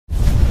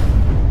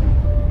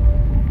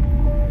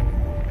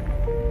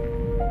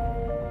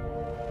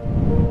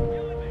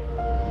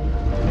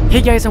Hey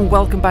guys, and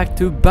welcome back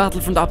to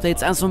Battlefront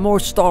updates and some more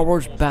Star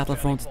Wars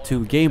Battlefront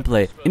 2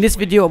 gameplay. In this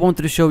video I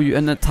wanted to show you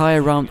an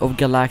entire round of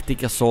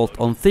Galactic Assault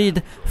on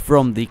THEED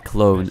from the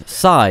clone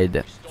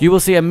side. You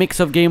will see a mix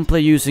of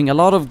gameplay using a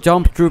lot of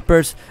jump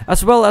troopers,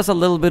 as well as a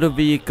little bit of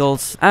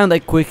vehicles and a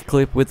quick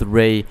clip with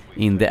Rey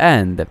in the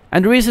end.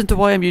 And the reason to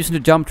why I'm using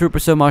the jump trooper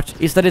so much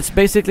is that it's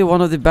basically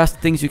one of the best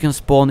things you can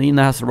spawn in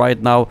as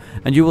right now,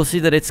 and you will see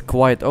that it's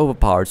quite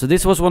overpowered. So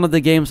this was one of the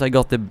games I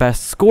got the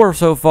best score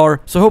so far,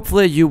 so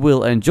hopefully you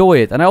will enjoy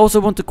it. And I also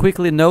want to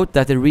quickly note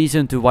that the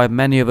reason to why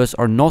many of us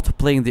are not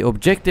playing the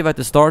objective at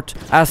the start,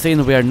 as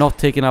in we are not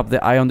taking up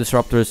the ion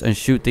disruptors and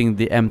shooting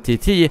the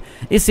MTT,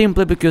 is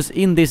simply because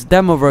in this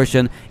demo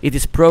version it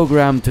is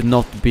programmed to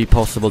not be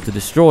possible to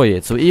destroy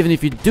it. So even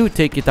if you do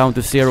take it down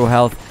to 0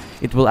 health,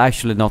 it will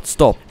actually not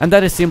stop. And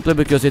that is simply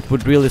because it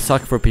would really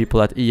suck for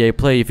people at EA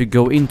Play if you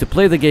go in to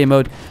play the game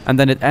mode and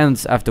then it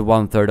ends after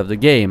 1/3 of the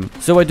game.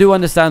 So I do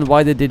understand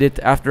why they did it.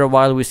 After a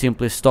while we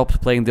simply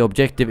stopped playing the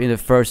objective in the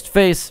first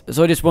phase,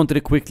 so I just wanted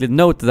to quickly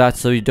note that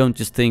so you don't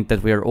just think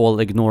that we are all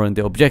ignoring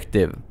the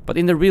objective. But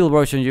in the real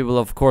version you will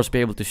of course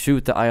be able to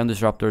shoot the ion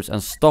disruptors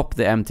and stop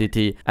the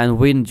MTT and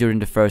win during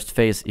the first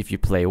phase if you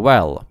play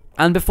well.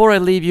 And before I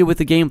leave you with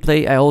the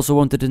gameplay, I also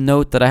wanted to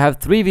note that I have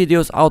 3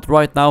 videos out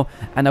right now,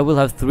 and I will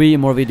have 3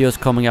 more videos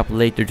coming up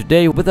later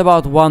today with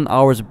about 1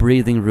 hour's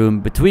breathing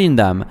room between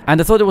them. And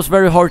I thought it was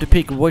very hard to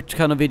pick which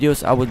kind of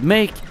videos I would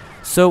make,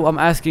 so I'm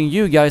asking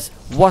you guys,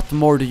 what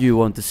more do you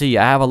want to see?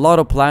 I have a lot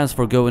of plans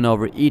for going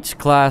over each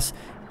class,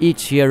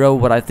 each hero,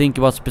 what I think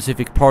about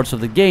specific parts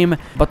of the game,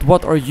 but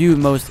what are you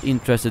most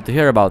interested to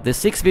hear about? The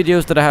 6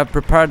 videos that I have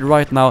prepared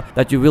right now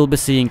that you will be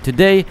seeing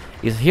today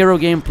is hero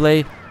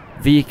gameplay,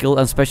 vehicle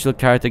and special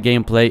character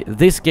gameplay,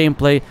 this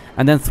gameplay,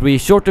 and then 3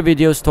 shorter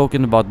videos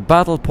talking about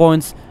battle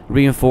points,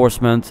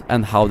 reinforcement,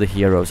 and how the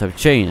heroes have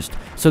changed.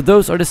 So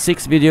those are the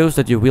 6 videos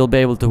that you will be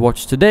able to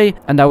watch today,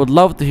 and I would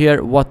love to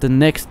hear what the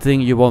next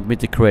thing you want me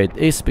to create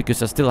is,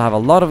 because I still have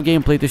a lot of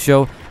gameplay to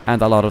show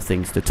and a lot of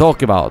things to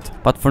talk about.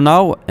 But for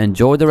now,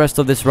 enjoy the rest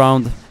of this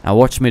round and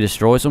watch me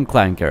destroy some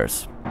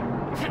clankers.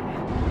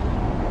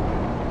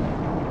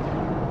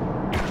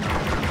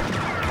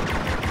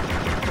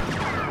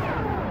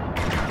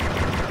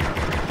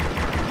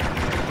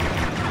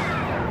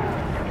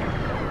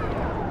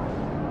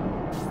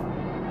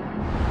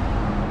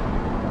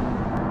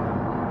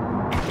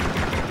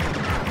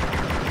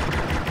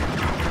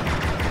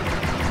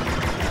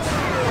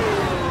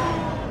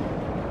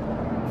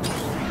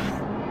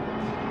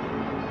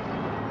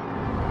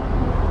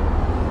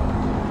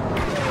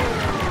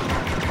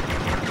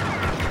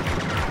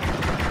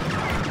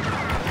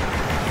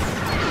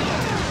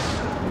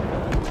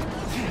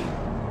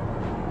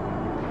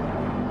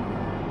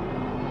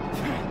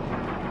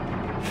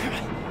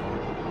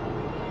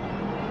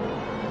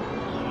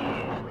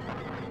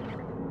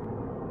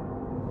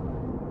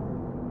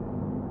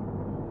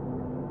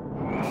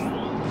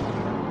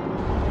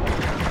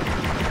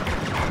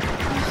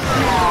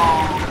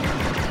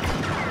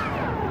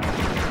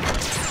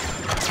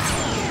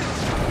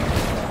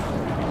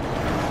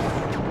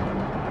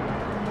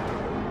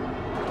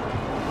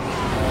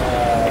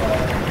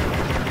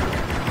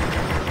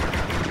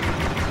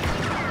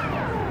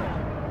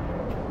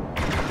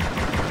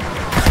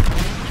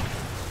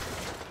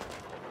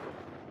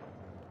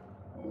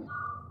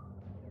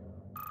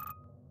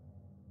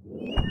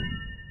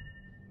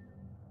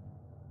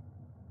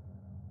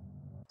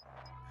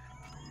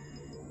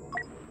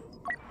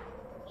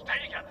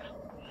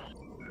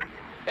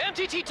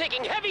 MTT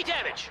taking heavy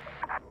damage.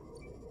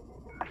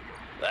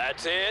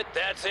 That's it,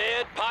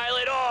 pile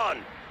it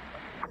on.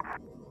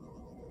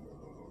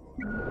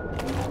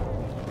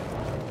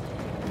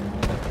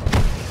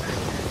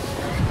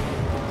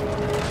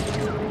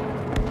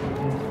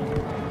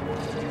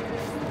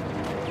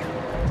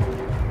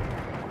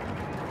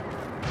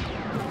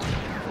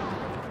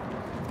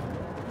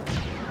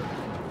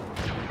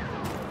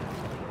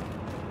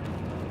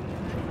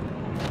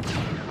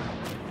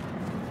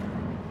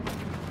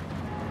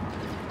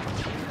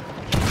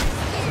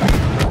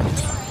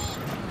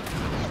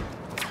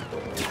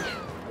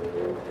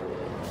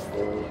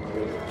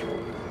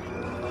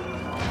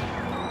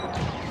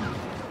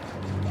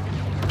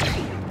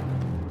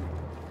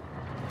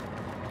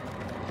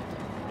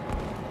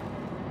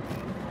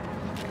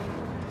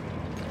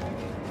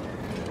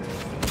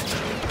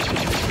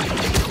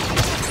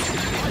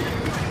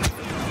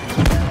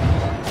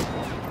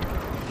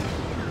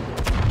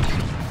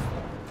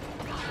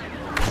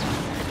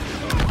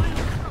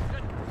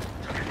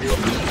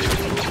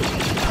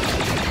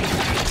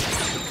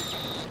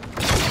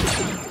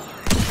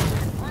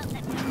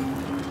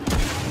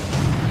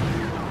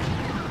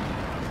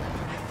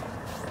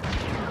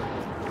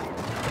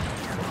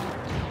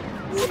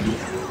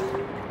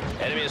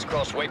 Enemy has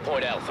crossed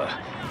waypoint Alpha.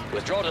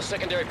 Withdraw to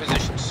secondary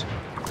positions.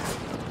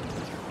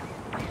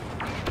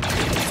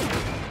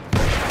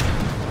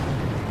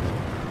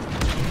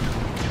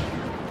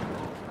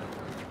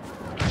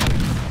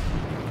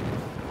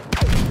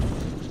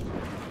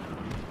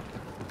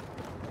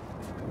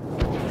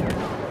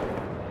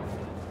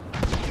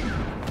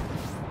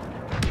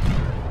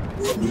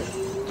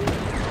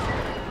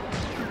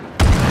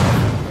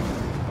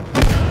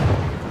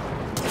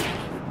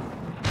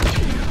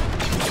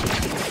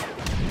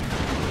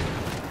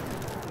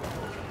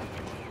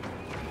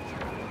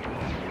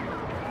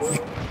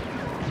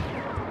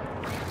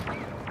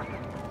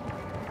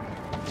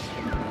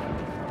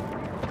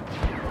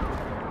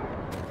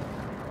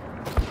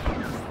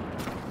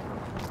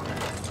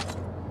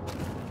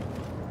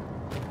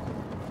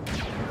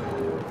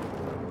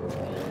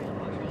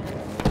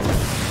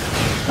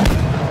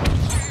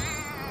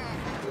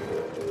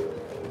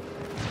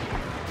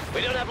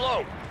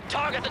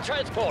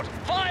 transport!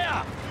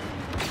 Fire!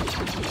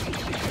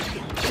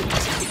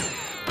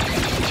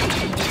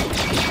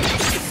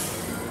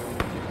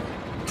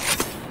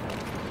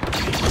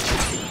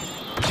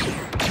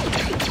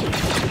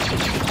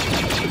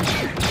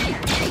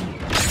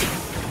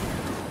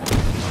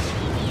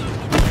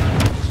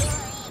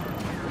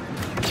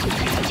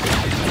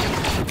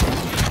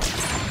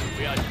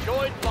 We are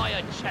joined by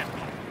a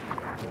champion.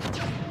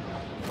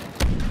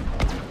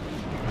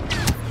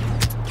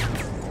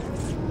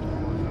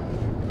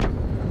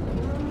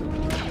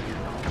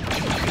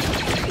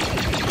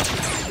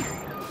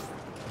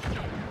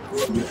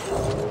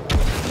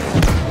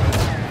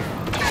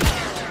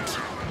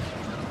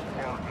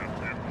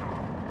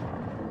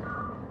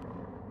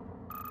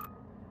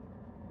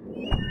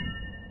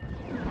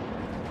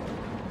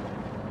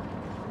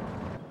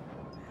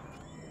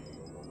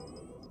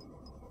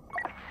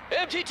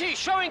 MTT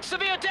showing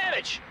severe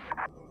damage!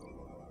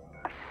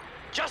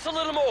 Just a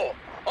little more!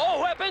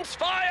 All weapons,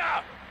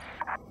 fire!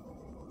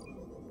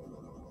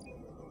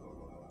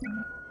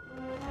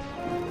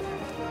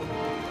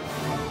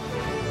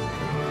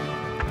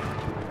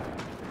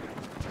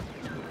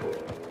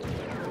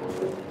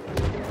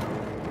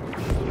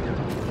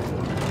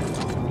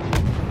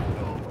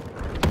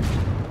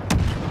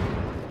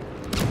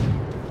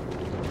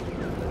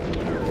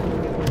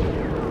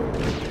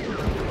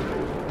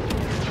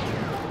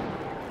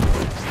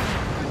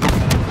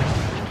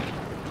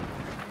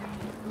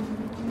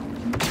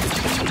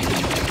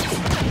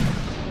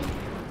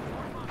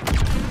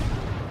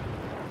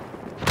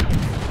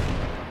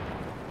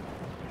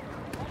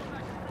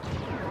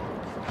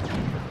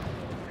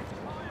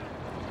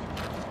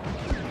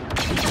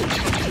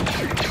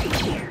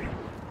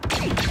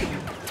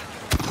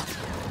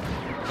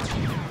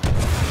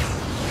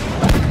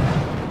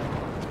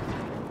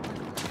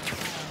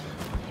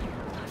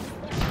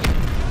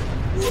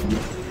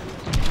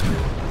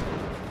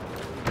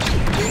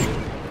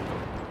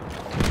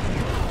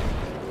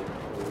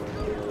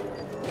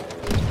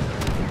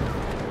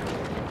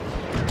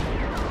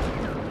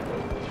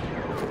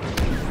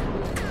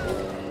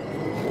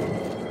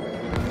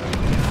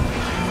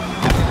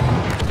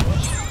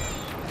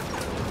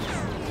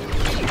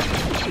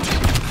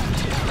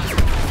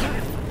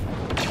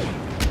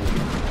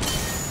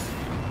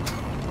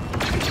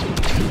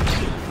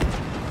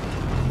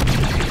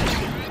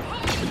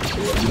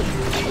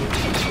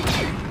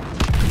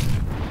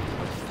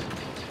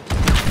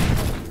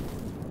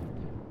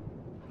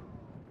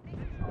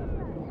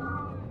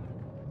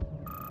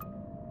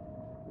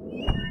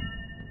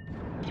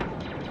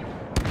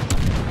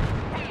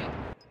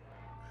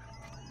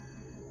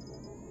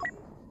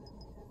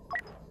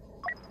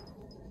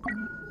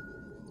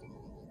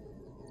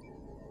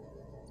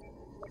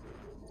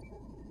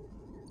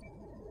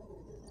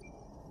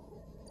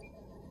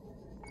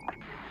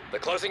 They're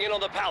closing in on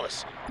the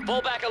palace.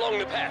 Fall back along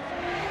the path.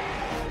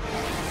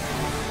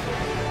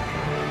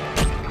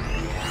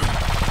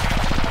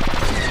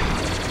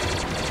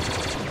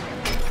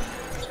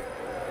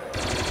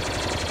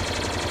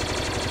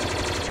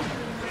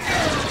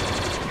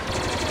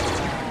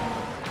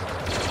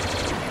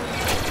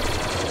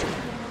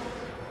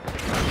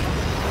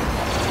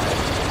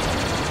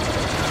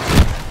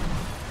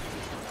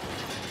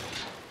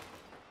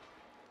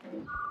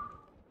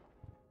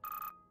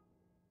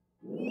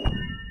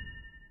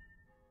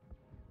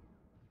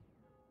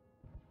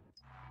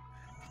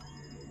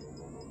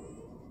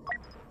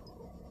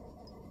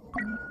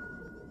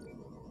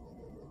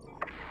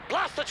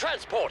 Blast the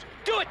transport!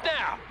 Do it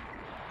now!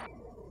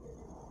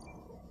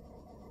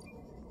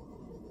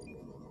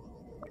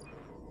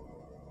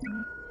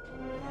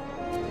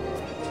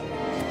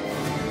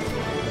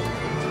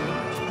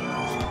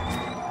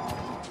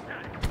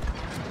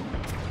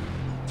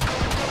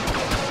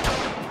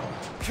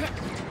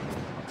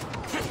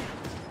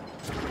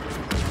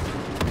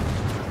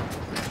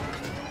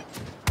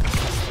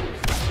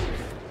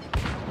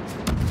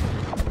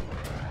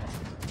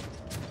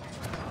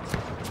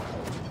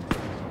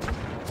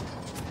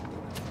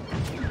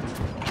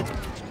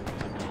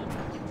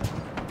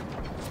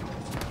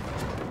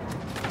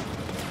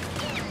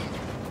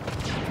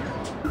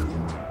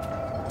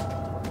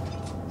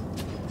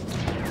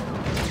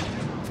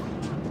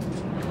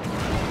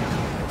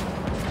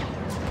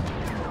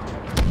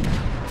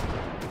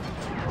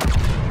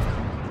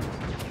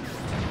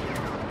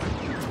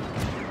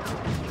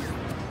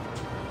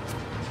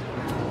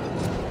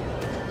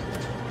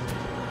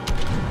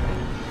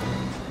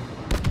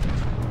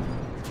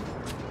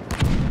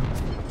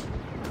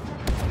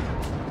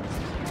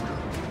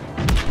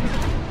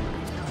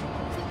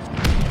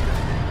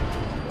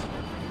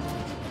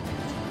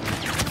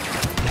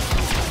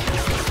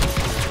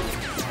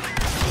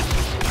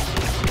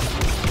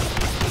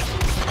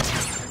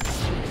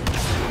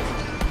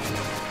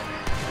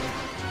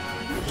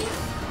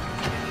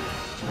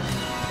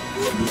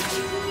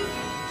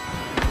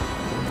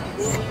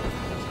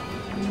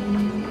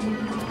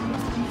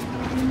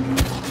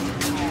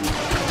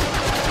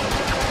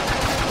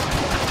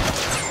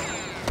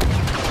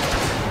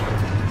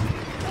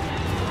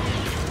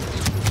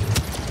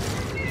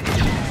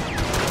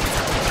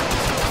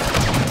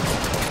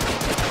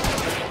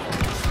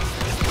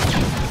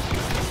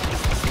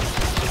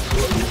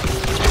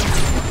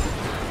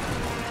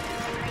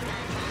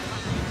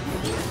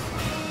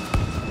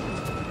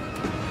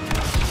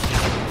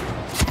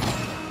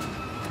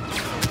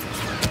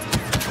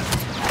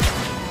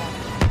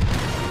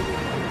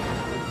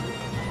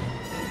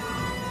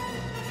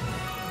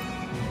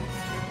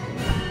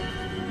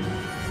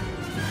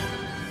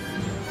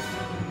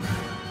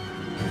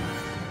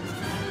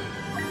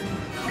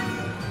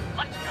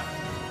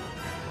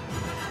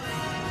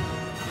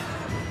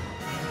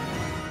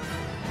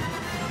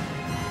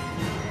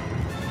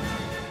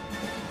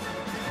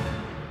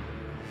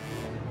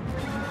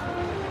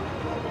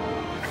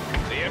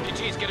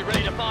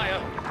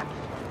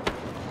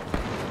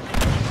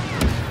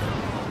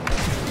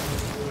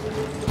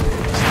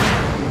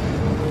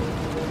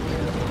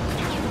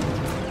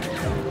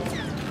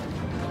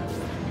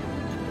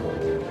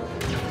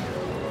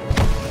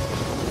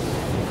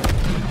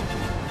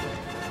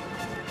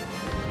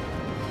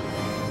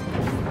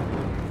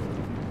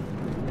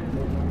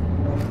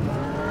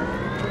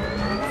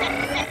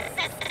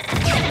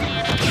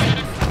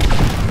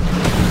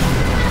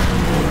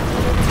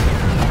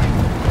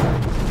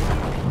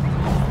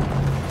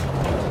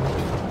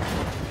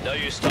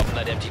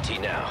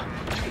 TT now.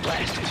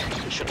 Blast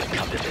it. Shouldn't have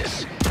come to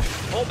this.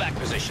 Fall back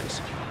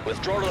positions.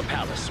 Withdraw to the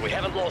palace. We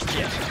haven't lost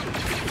yet.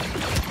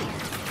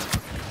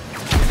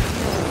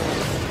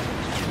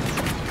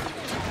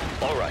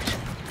 All right.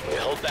 We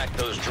hold back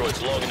those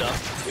droids long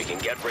enough, we can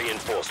get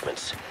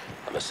reinforcements.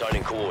 I'm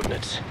assigning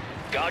coordinates.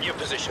 Guard your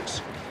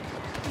positions.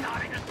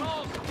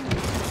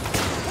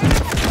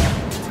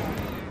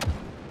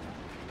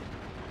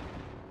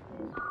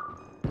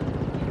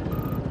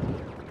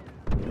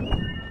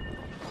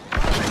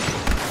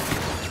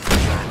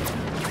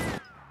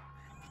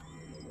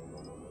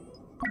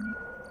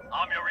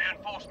 Arm your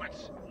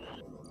reinforcements.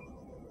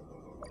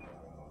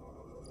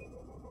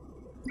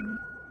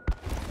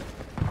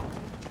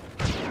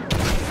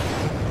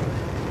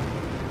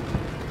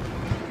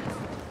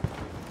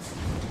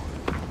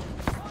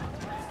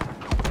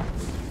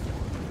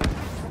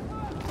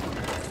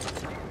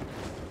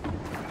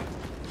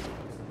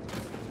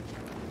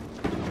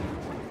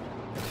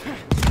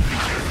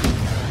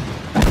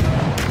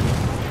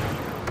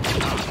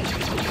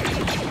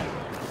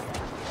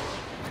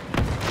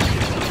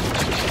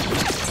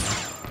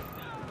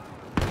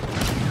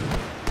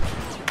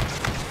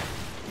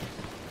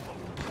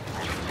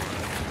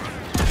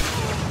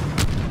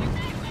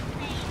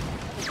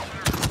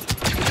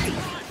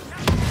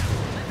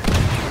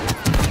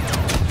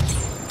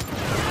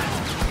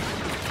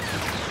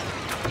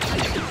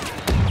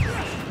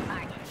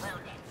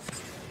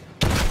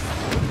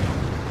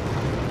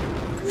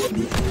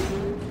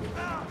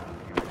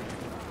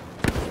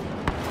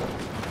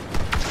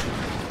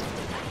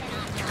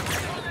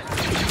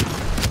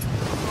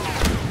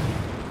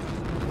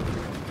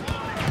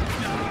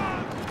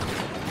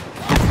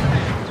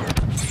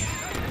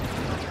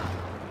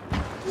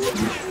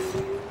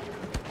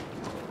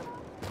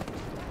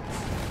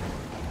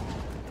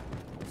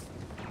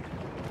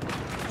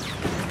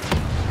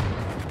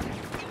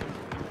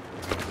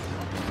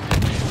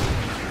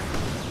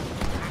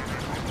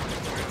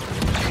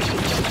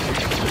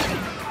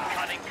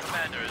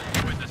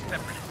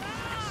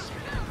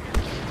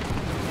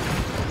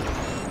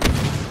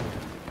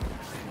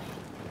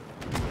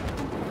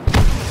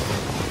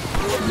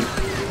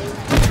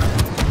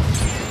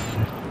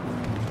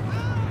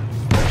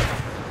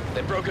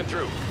 They've broken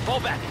through. Fall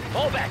back!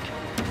 Fall back!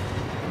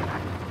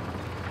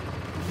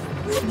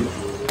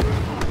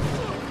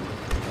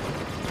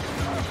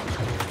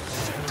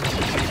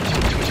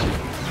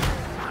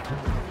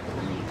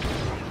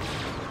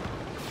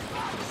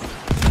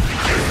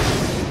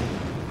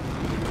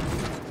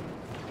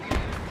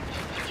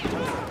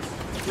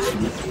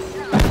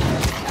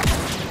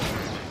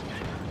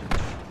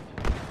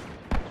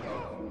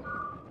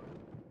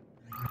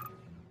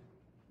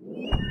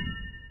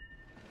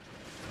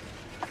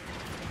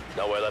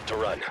 Nowhere left to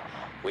run.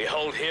 We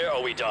hold here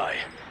or we die.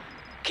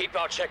 Keep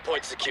our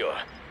checkpoint secure.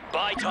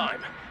 Buy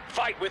time.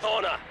 Fight with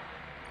honor.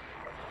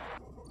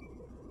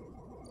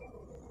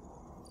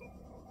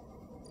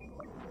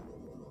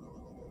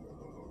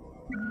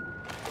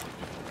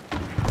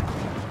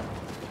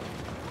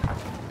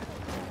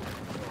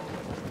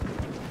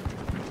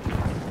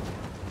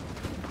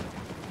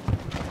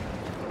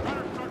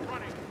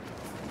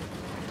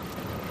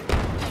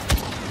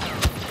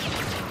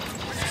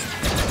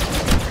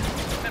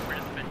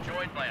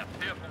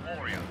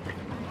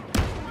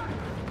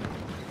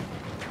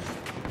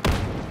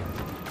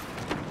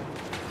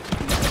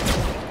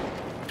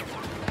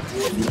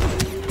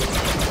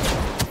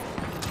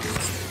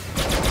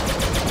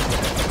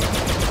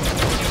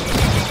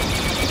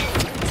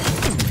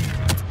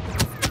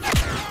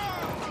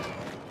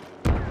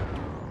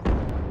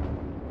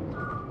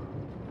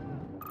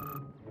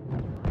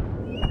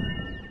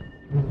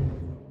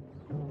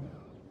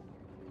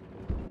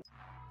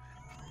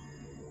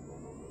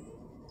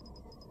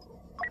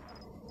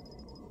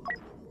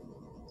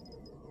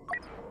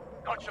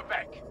 Got your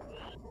back.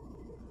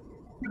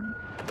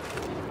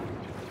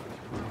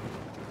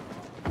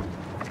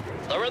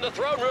 They're in the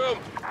throne room!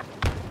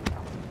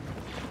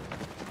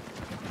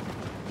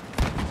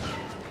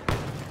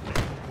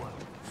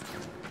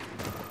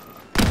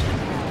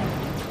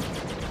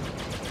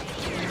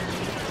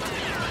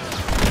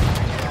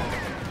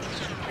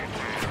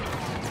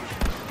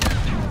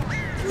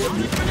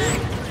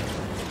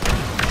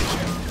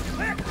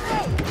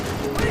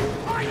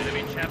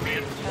 Enemy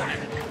champion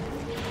spotted.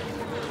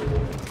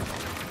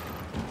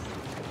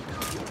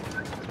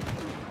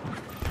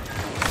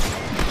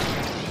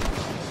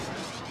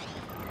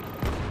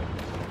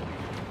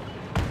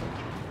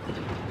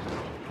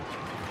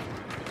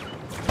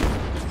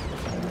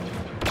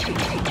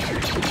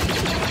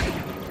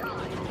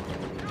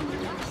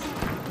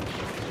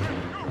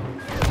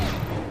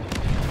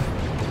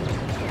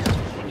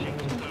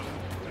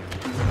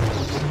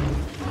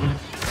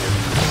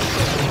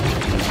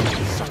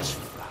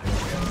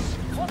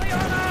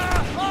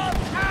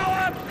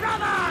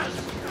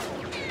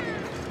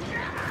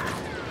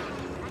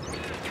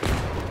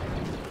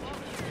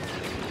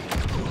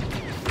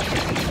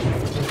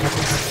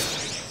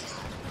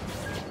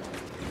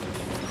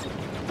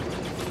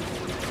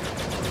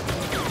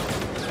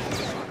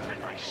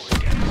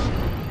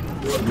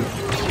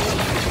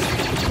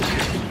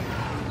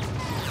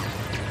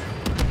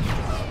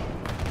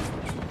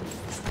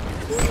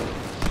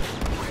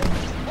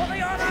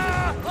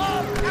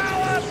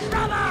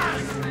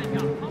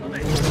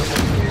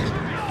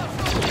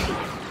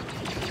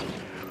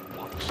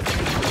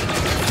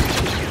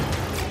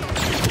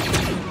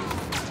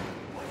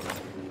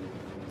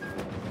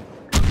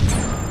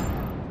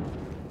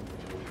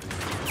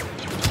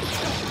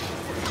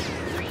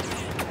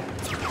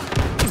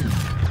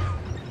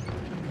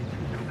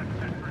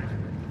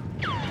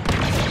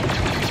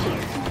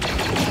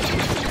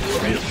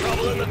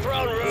 In the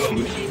throne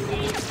room.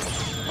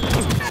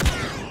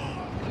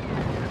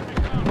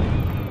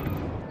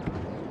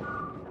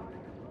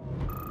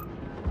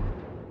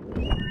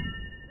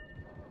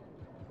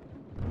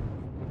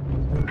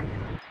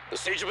 The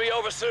siege will be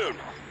over soon.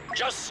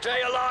 Just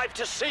stay alive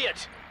to see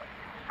it.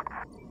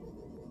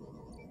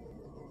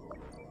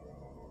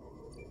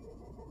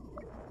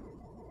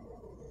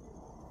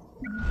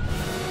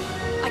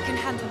 I can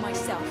handle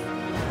myself.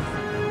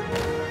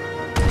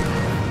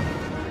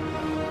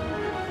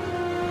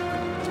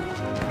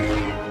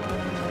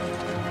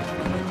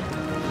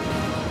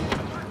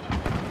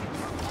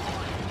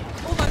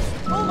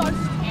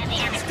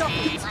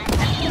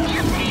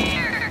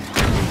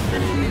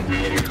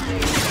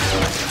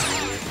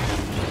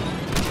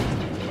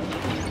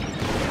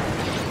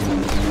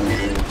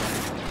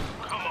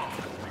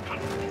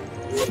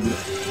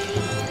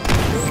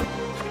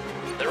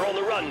 They're on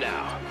the run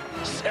now.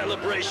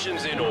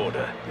 Celebrations in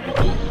order.